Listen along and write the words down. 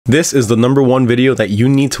This is the #1 video that you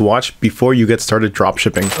need to watch before you get started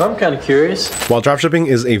dropshipping. I'm kind of curious. While dropshipping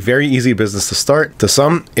is a very easy business to start, to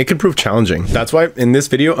some, it can prove challenging. That's why in this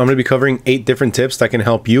video, I'm going to be covering 8 different tips that can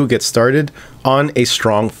help you get started on a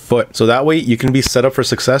strong foot. So that way you can be set up for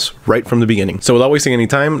success right from the beginning. So without wasting any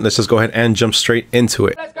time, let's just go ahead and jump straight into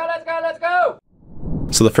it. Let's go, let's go, let's go!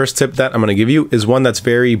 So the first tip that I'm going to give you is one that's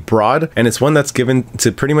very broad, and it's one that's given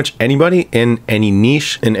to pretty much anybody in any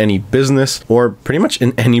niche, in any business, or pretty much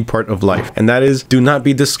in any part of life. And that is, do not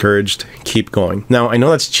be discouraged, keep going. Now, I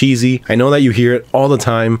know that's cheesy. I know that you hear it all the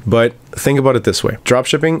time, but think about it this way.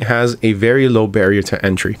 Dropshipping has a very low barrier to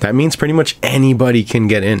entry. That means pretty much anybody can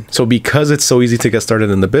get in. So because it's so easy to get started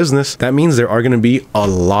in the business, that means there are going to be a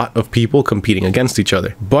lot of people competing against each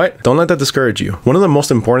other. But don't let that discourage you. One of the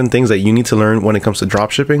most important things that you need to learn when it comes to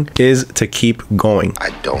dropshipping is to keep going. I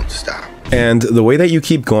don't stop. And the way that you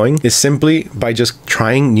keep going is simply by just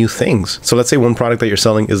trying new things. So let's say one product that you're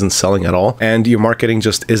selling isn't selling at all, and your marketing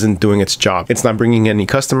just isn't doing its job. It's not bringing any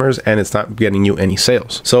customers and it's not getting you any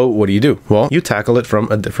sales. So what do? Well, you tackle it from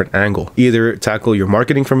a different angle. Either tackle your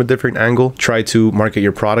marketing from a different angle, try to market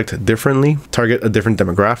your product differently, target a different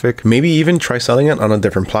demographic, maybe even try selling it on a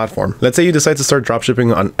different platform. Let's say you decide to start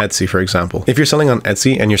dropshipping on Etsy, for example. If you're selling on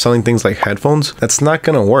Etsy and you're selling things like headphones, that's not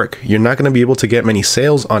going to work. You're not going to be able to get many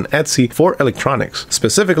sales on Etsy for electronics,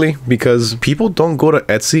 specifically because people don't go to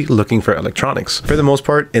Etsy looking for electronics. For the most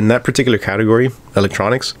part, in that particular category,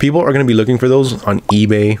 electronics, people are going to be looking for those on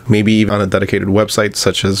eBay, maybe even on a dedicated website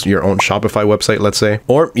such as your own Shopify website, let's say,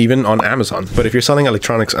 or even on Amazon. But if you're selling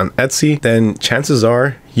electronics on Etsy, then chances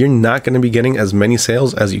are you're not going to be getting as many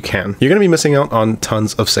sales as you can. You're going to be missing out on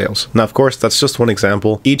tons of sales. Now, of course, that's just one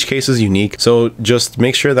example. Each case is unique. So just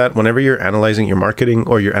make sure that whenever you're analyzing your marketing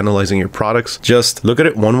or you're analyzing your products, just look at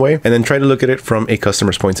it one way and then try to look at it from a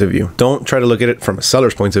customer's point of view. Don't try to look at it from a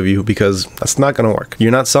seller's point of view, because that's not going to work.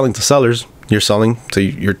 You're not selling to sellers. You're selling to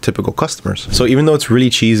your typical customers. So even though it's really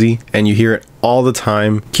cheesy and you hear it all the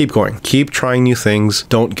time, keep going. Keep trying new things.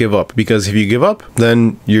 Don't give up, because if you give up,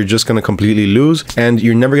 then you're just going to completely lose and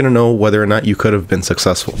you're never going to know whether or not you could have been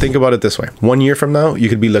successful. Think about it this way. 1 year from now, you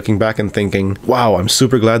could be looking back and thinking, wow, I'm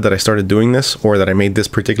super glad that I started doing this, or that I made this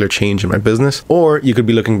particular change in my business. Or you could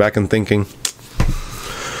be looking back and thinking,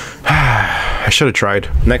 I should have tried.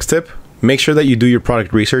 Next tip, make sure that you do your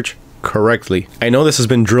product research correctly. I know this has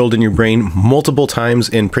been drilled in your brain multiple times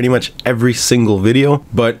in pretty much every single video,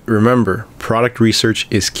 but remember, product research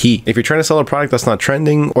is key. If you're trying to sell a product that's not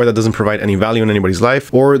trending, or that doesn't provide any value in anybody's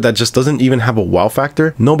life, or that just doesn't even have a wow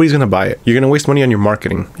factor, nobody's gonna buy it. You're gonna waste money on your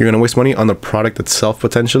marketing. You're gonna waste money on the product itself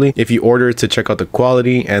potentially if you order to check out the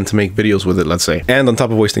quality and to make videos with it, let's say. And on top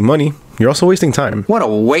of wasting money, you're also wasting time. What a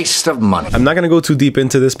waste of money. I'm not gonna go too deep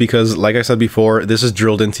into this because, like I said before, this is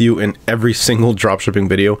drilled into you in every single dropshipping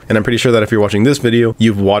video. And I'm pretty sure that if you're watching this video,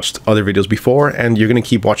 you've watched other videos before and you're gonna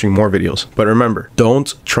keep watching more videos. But remember,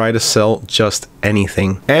 don't try to sell just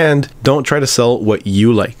anything, and don't try to sell what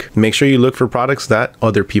you like. Make sure you look for products that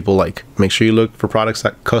other people like. Make sure you look for products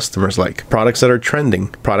that customers like, products that are trending,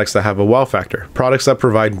 products that have a wow factor, products that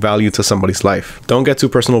provide value to somebody's life. Don't get too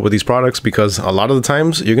personal with these products, because a lot of the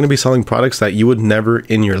times you're going to be selling products that you would never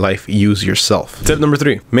in your life use yourself. Tip number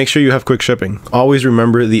 3, make sure you have quick shipping. Always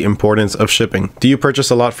remember the importance of shipping. Do you purchase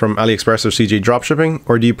a lot from AliExpress or CJ dropshipping,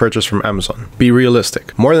 or do you purchase from Amazon? Be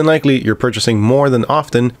realistic. More than likely, you're purchasing more than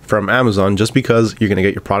often from Amazon, just because you're going to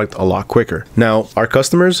get your product a lot quicker. Now, our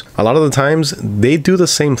customers, a lot of the times, they do the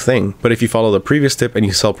same thing. But if you follow the previous tip and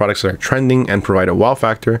you sell products that are trending and provide a wow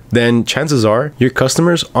factor, then chances are your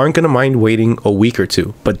customers aren't going to mind waiting a week or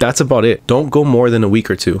two. But that's about it. Don't go more than a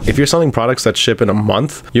week or two. If you're selling products that ship in a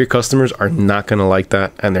month, your customers are not going to like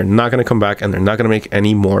that, and they're not going to come back, and they're not going to make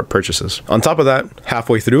any more purchases. On top of that,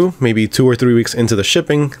 halfway through, maybe 2 or 3 weeks into the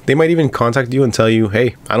shipping, they might even contact you and tell you,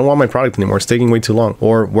 hey, I don't want my product anymore. It's taking way too long.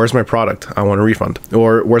 Or where's my product? I want a refund.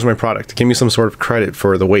 Or where's my product? Give me some sort of credit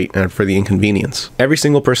for the wait and for the inconvenience. Every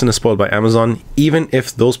single person is spoiled by Amazon, even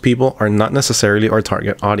if those people are not necessarily our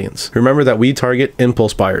target audience. Remember that we target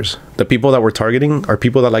impulse buyers. The people that we're targeting are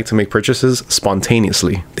people that like to make purchases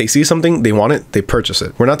spontaneously. They see something, they want it, they purchase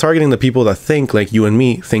it. We're not targeting the people that think like you and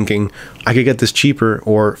me, thinking, I could get this cheaper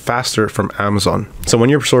or faster from Amazon. So when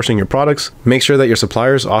you're sourcing your products, make sure that your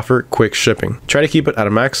suppliers offer quick shipping. Try to keep it at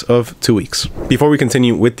a max of 2 weeks. Before we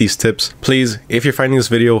continue with these tips, tips. Please, if you're finding this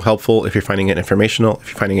video helpful, if you're finding it informational, if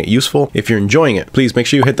you're finding it useful, if you're enjoying it, please make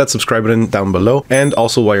sure you hit that subscribe button down below. And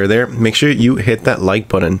also while you're there, make sure you hit that like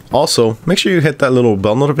button. Also, make sure you hit that little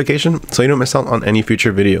bell notification so you don't miss out on any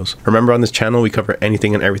future videos. Remember, on this channel, we cover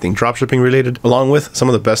anything and everything dropshipping related, along with some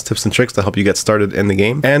of the best tips and tricks to help you get started in the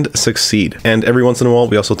game and succeed. And every once in a while,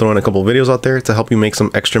 we also throw in a couple videos out there to help you make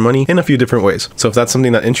some extra money in a few different ways. So if that's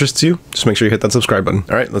something that interests you, just make sure you hit that subscribe button.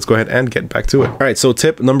 All right, let's go ahead and get back to it. All right, so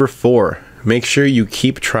tip number 4, make sure you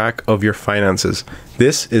keep track of your finances.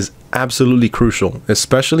 This is absolutely crucial,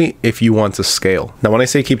 especially if you want to scale. Now, when I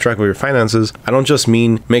say keep track of your finances, I don't just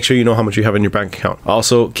mean make sure you know how much you have in your bank account.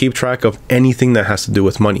 Also, keep track of anything that has to do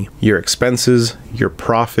with money, your expenses, your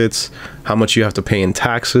profits, how much you have to pay in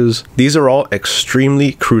taxes. These are all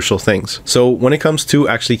extremely crucial things. So when it comes to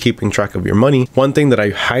actually keeping track of your money, one thing that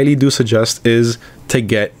I highly do suggest is to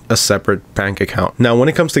get a separate bank account. Now, when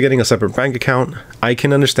it comes to getting a separate bank account, I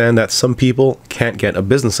can understand that some people can't get a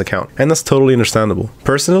business account, and that's totally understandable.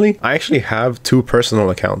 Personally, I actually have 2 personal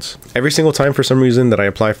accounts. Every single time for some reason that I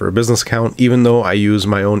apply for a business account, even though I use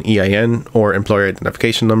my own EIN or employer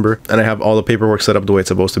identification number, and I have all the paperwork set up the way it's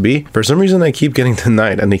supposed to be, for some reason I keep getting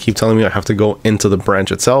denied, and they keep telling me I have to go into the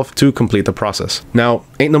branch itself to complete the process. Now,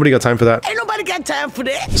 ain't nobody got time for that. Ain't nobody got time for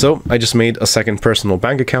that. So I just made a second personal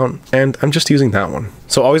bank account, and I'm just using that one.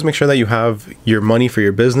 So always make sure that you have your money for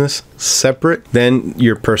your business separate than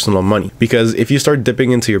your personal money, because if you start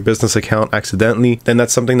dipping into your business account accidentally, then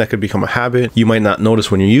that's something that could become a habit. You might not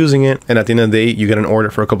notice when you're using it, and at the end of the day, you get an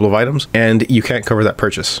order for a couple of items and you can't cover that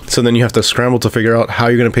purchase. So then you have to scramble to figure out how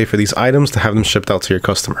you're going to pay for these items to have them shipped out to your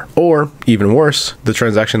customer. Or even worse, the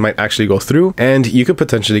transaction might actually go through and you could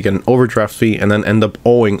potentially get an overdraft fee and then end up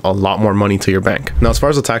owing a lot more money to your bank. Now, as far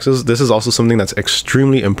as the taxes, this is also something that's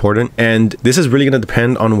extremely important, and this is really going to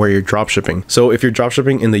depend on where you're dropshipping. So if you're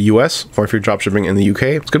dropshipping in the US or if you're dropshipping in the UK,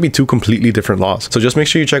 it's going to be 2 completely different laws. So just make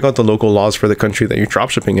sure you check out the local laws for the country that you're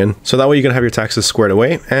dropshipping in, so that way you can have your taxes squared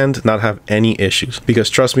away and not have any issues. Because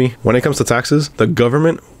trust me, when it comes to taxes, the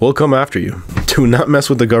government will come after you. Do not mess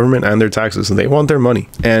with the government and their taxes. They want their money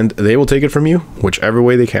and they will take it from you whichever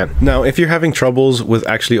way they can. Now, if you're having troubles with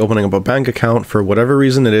actually opening up a bank account for whatever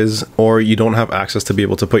reason it is, or you don't have access to be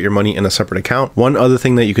able to put your money in a separate account, one other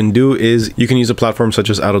thing that you can do is you can use a platform such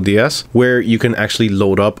as AutoDS, where you can actually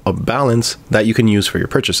load up a balance that you can use for your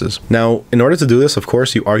purchases. Now, in order to do this, of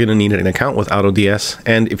course, you are going to need an account with AutoDS,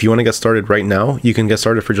 and if you want to get started right now, you can get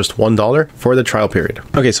started for just $1 for the trial period.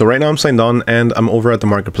 Okay, so right now I'm signed on and I'm over at the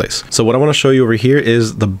marketplace. So what I want to show you over here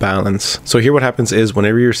is the balance. So here what happens is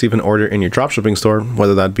whenever you receive an order in your dropshipping store,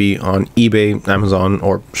 whether that be on eBay, Amazon,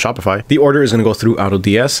 or Shopify, the order is going to go through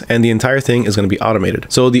AutoDS and the entire thing is going to be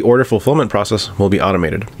automated. So the order fulfillment process will be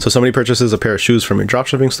automated. So somebody purchases a pair of shoes from your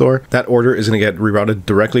dropshipping store, that order is going to get rerouted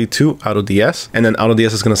directly to AutoDS, and then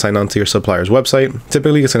AutoDS is going to sign on to your supplier's website.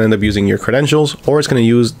 Typically, it's going to end up using your credentials, or it's going to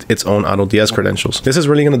use its own AutoDS credentials. This is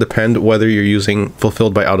really going to depend whether you're using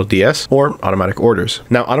fulfilled by AutoDS or automatic orders.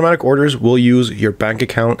 Now, automatic orders will use your bank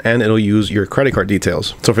account and it'll use your credit card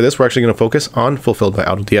details. So for this, we're actually going to focus on fulfilled by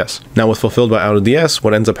AutoDS. Now, with fulfilled by AutoDS,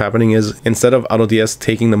 what ends up happening is instead of AutoDS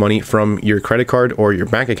taking the money from your credit card or your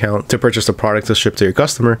bank account to purchase a product to ship to your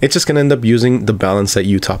customer, it's just going to end up using the balance that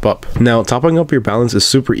you top up. Now, topping up your balance is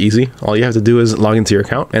super easy. All you have to do is log into your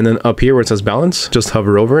account, and then up here where it says balance, just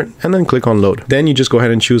hover over it and then click on load. Then you just go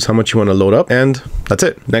ahead and choose how much you want to load up, and that's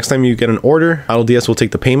it. Next time you get an order, AutoDS will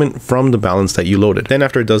take the payment from the balance that you loaded. Then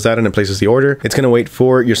after it does that and it places the order, it's going to wait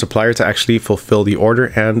for your supplier to actually fulfill the order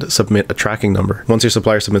and submit a tracking number. Once your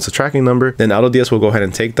supplier submits a tracking number, then AutoDS will go ahead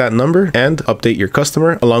and take that number and update your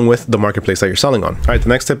customer along with the marketplace that you're selling on. All right, the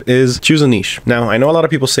next tip is choose a niche. Now, I know a lot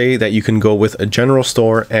of people say that you can go with a general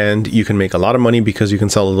store and you can make a lot of money because you can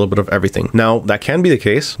sell a little bit of everything. Now, that can be the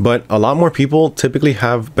case, but a lot more people typically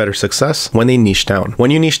have better success when they niche down.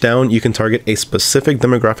 When you niche down, you can target a specific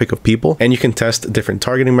demographic of people and you can test different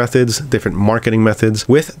targeting methods, different marketing methods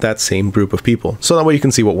with that same group of people. So that way you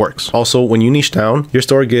can see what works. Also, when you niche down, your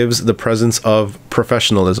store gives the presence of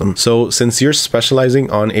professionalism. So since you're specializing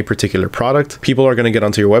on a particular product, people are going to get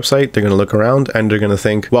onto your website, they're going to look around and they're going to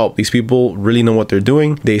think, well, these people really know what they're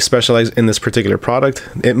doing. They specialize in this particular product.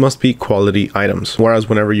 It must be quality items. Whereas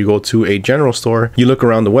whenever you go to a general store, you look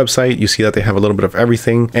around the website, you see that they have a little bit of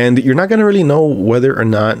everything, and you're not going to really know whether or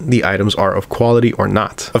not the items are of quality or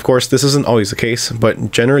not. Of course, this isn't always the case,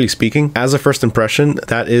 but generally speaking, as a first impression,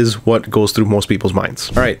 that is what goes through most people's minds.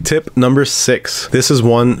 All right, tip number 6. This is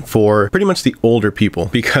one for pretty much the older people,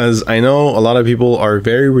 because I know a lot of people are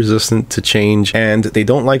very resistant to change and they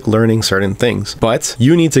don't like learning certain things, but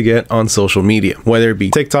you need to get on social media, whether it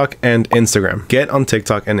be TikTok and Instagram. Get on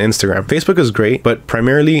TikTok and Instagram. Facebook is great, but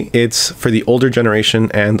primarily it's for the older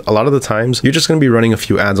generation, and a lot of the times you're just going to be running a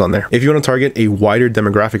few ads on there. If you want to target a wider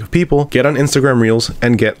demographic of people, get on Instagram Reels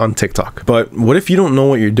and get on TikTok. But what if you don't know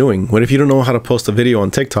what you're doing? What if you don't know how to post a video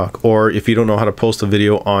on TikTok, or if you don't know how to post a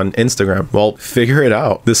video on Instagram? Well, figure it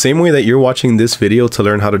out. The same way that you're watching this video to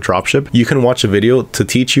learn how to dropship, you can watch a video to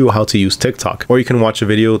teach you how to use TikTok, or you can watch a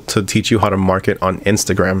video to teach you how to market on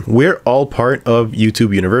Instagram. We're all part of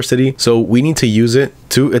YouTube University, so we need to use it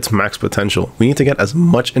to its max potential. We need to get as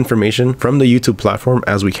much information from the YouTube platform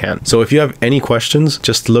as we can. So if you have any questions,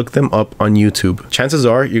 just look them up on YouTube. Chances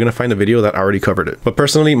are you're gonna find a video that already covered it. But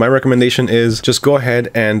personally, my recommendation is just go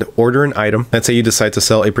ahead and order an item. Let's say you decide to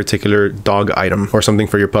sell a particular dog item or something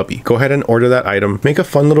for your puppy. Go ahead and order that item. Make a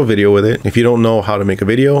fun little video with it. If you don't know how to make a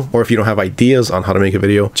video, or if you don't have ideas on how to make a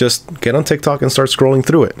video, just get on TikTok and start scrolling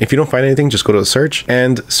through it. If you don't find anything, just go to the search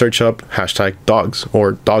and search up hashtag dogs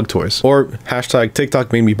or dog toys, or hashtag TikTok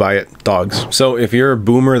made me buy it dogs. So if you're a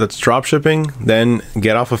boomer that's dropshipping, then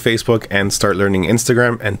get off of Facebook and start learning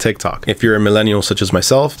Instagram and TikTok. If you're a millennial such as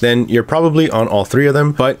myself, then you're probably on all three of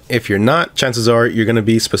them. But if you're not, chances are you're going to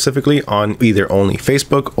be specifically on either only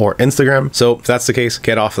Facebook or Instagram. So if that's the case,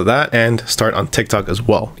 get off of that and start on TikTok as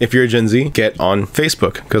well. If you're Gen Z, get on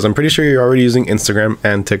Facebook, because I'm pretty sure you're already using Instagram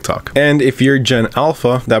and TikTok. And if you're Gen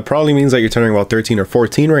Alpha, that probably means that you're turning about 13 or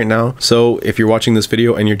 14 right now. So if you're watching this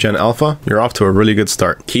video and you're Gen Alpha, you're off to a really good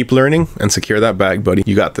start. Keep learning and secure that bag, buddy.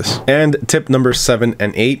 You got this. And tip number 7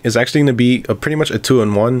 and 8 is actually going to be pretty much a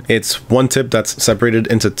 2-in-1. It's one tip that's separated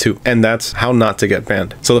into 2, and that's how not to get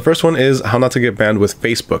banned. So the first one is how not to get banned with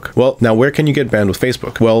Facebook. Well, now where can you get banned with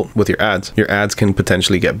Facebook? Well, with your ads. Your ads can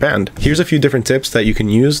potentially get banned. Here's a few different tips that you can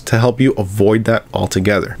use to help you avoid that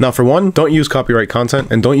altogether. Now, for one, don't use copyright content,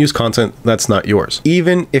 and don't use content that's not yours,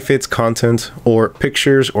 even if it's content or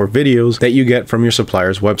pictures or videos that you get from your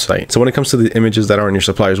supplier's website. So when it comes to the images that are on your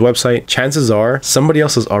supplier's website, chances are somebody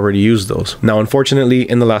else has already used those. Now, unfortunately,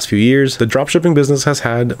 in the last few years, the dropshipping business has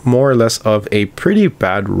had more or less of a pretty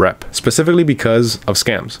bad rep, specifically because of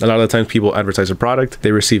scams. A lot of the times people advertise a product,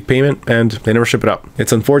 they receive payment, and they never ship it out.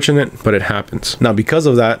 It's unfortunate, but it happens. Now, because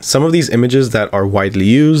of that, some of these images that are widely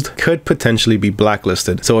used could potentially be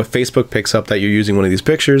blacklisted. So if Facebook picks up that you're using one of these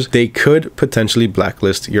pictures, they could potentially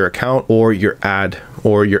blacklist your account or your ad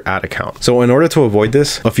account. So in order to avoid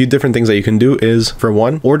this, a few different things that you can do is, for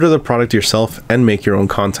one, order the product yourself and make your own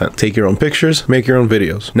content. Take your own pictures, make your own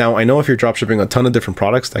videos. Now, I know if you're dropshipping a ton of different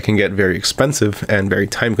products, that can get very expensive and very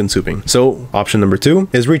time consuming. So option number 2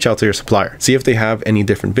 is reach out to your supplier. See if they have any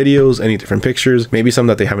different videos, any different pictures, maybe some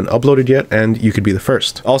that they haven't uploaded yet, and you could be the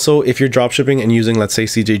first. Also, if you're dropshipping and using, let's say,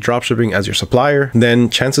 CJ Dropshipping as your supplier, then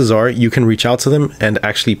chances are you can reach out to them and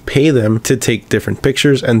actually pay them to take different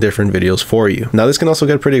pictures and different videos for you. Now, this can also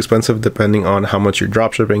get pretty expensive depending on how much you're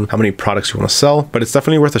dropshipping, how many products you want to sell, but it's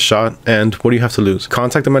definitely worth a shot. And what do you have to lose?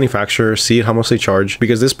 Contact the manufacturer, see how much they charge,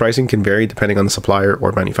 because this pricing can vary depending on the supplier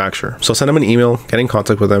or manufacturer. So send them an email, get in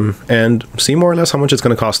contact with them, and see more or less how much it's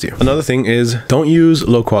going to cost you. Another thing is, don't use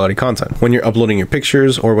low quality content. When you're uploading your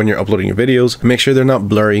pictures or when you're uploading your videos, make sure they're not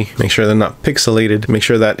blurry, make sure they're not pixelated, make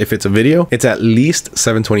sure that if it's a video, it's at least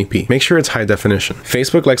 720p. Make sure it's high definition.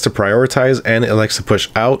 Facebook likes to prioritize and it likes to push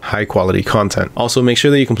out high quality content. Also, make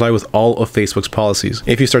sure that you comply with all of Facebook's policies.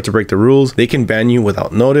 If you start to break the rules, they can ban you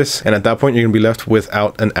without notice, and at that point, you're gonna be left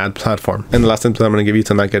without an ad platform. And the last tip that I'm gonna give you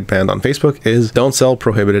to not get banned on Facebook is don't sell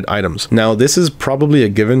prohibited items. Now, this is probably a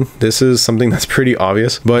given. This is something that's pretty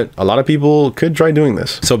obvious, but a lot of people could try doing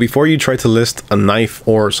this. So before you try to list a knife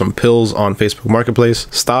or some pills on Facebook Marketplace,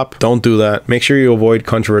 stop, don't do that. Make sure you avoid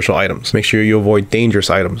controversial items. Make sure you avoid dangerous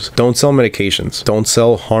items. Don't sell medications. Don't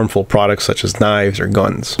sell harmful products such as knives or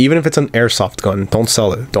guns. Even if it's an airsoft gun, don't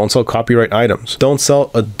sell it. Don't sell copyright items. Don't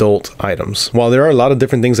sell adult items. While there are a lot of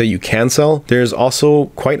different things that you can sell, there's also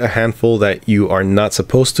quite a handful that you are not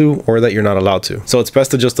supposed to or that you're not allowed to. So it's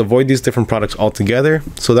best to just avoid these different products altogether,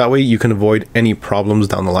 so that way you can avoid any problems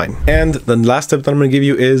down the line. And the last tip that I'm going to give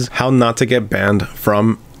you is how not to get banned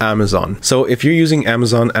from Amazon. So if you're using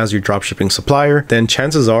Amazon as your dropshipping supplier, then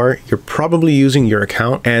chances are you're probably using your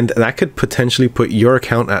account, and that could potentially put your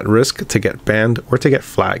account at risk to get banned or to get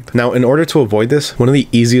flagged. Now, in order to avoid this, one of the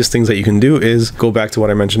easiest things that you can do is go back to what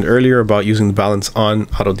I mentioned earlier about using the balance on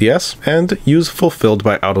AutoDS and use Fulfilled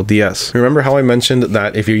by AutoDS. Remember how I mentioned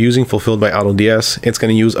that if you're using Fulfilled by AutoDS, it's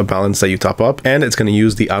going to use a balance that you top up, and it's going to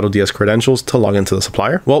use the AutoDS credentials to log into the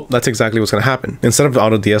supplier? Well, that's exactly what's going to happen. Instead of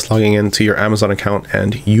AutoDS logging into your Amazon account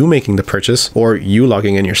and you making the purchase or you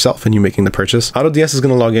logging in yourself and you making the purchase, AutoDS is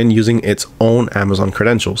going to log in using its own Amazon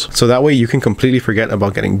credentials. So that way you can completely forget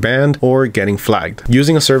about getting banned or getting flagged.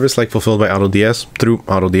 Using a service like Fulfilled by AutoDS through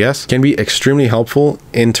AutoDS can be extremely helpful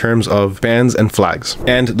in terms of bans and flags.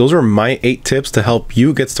 And those are my 8 tips to help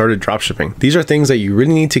you get started dropshipping. These are things that you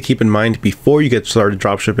really need to keep in mind before you get started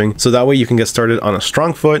dropshipping, so that way you can get started on a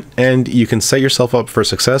strong foot and you can set yourself up for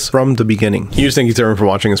success from the beginning. Huge thank you to everyone for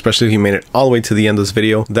watching, especially if you made it all the way to the end of this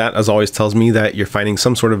video. That, as always, tells me that you're finding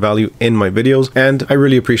some sort of value in my videos, and I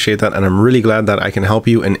really appreciate that, and I'm really glad that I can help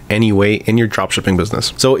you in any way in your dropshipping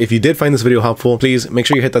business. So if you did find this video helpful, please make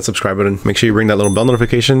sure you hit that subscribe button, make sure you ring that little bell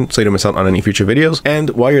notification so you don't miss out on any future videos,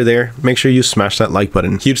 and while you're there, make sure you smash that like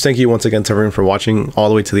button. Huge thank you once again to everyone for watching all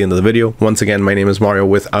the way to the end of the video. Once again, my name is Mario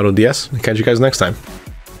with AutoDS. I'll catch you guys next time.